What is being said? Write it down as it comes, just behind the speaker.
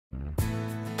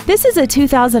This is a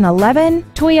 2011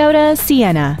 Toyota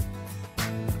Sienna.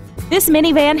 This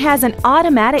minivan has an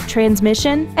automatic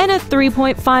transmission and a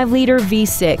 3.5-liter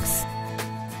V6.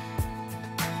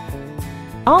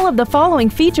 All of the following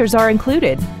features are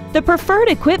included: the preferred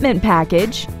equipment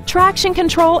package, traction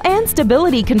control and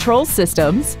stability control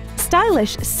systems,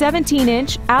 stylish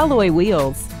 17-inch alloy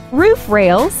wheels, roof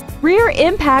rails, rear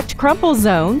impact crumple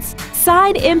zones,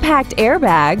 side impact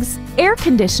airbags, air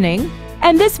conditioning,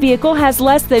 and this vehicle has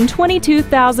less than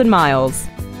 22,000 miles.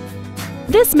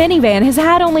 This minivan has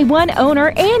had only one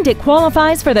owner and it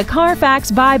qualifies for the Carfax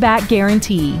buyback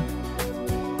guarantee.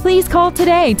 Please call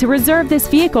today to reserve this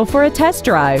vehicle for a test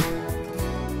drive.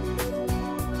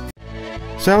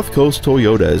 South Coast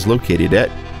Toyota is located at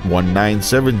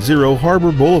 1970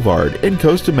 Harbor Boulevard in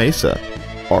Costa Mesa.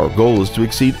 Our goal is to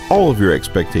exceed all of your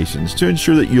expectations to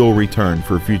ensure that you'll return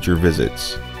for future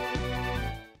visits.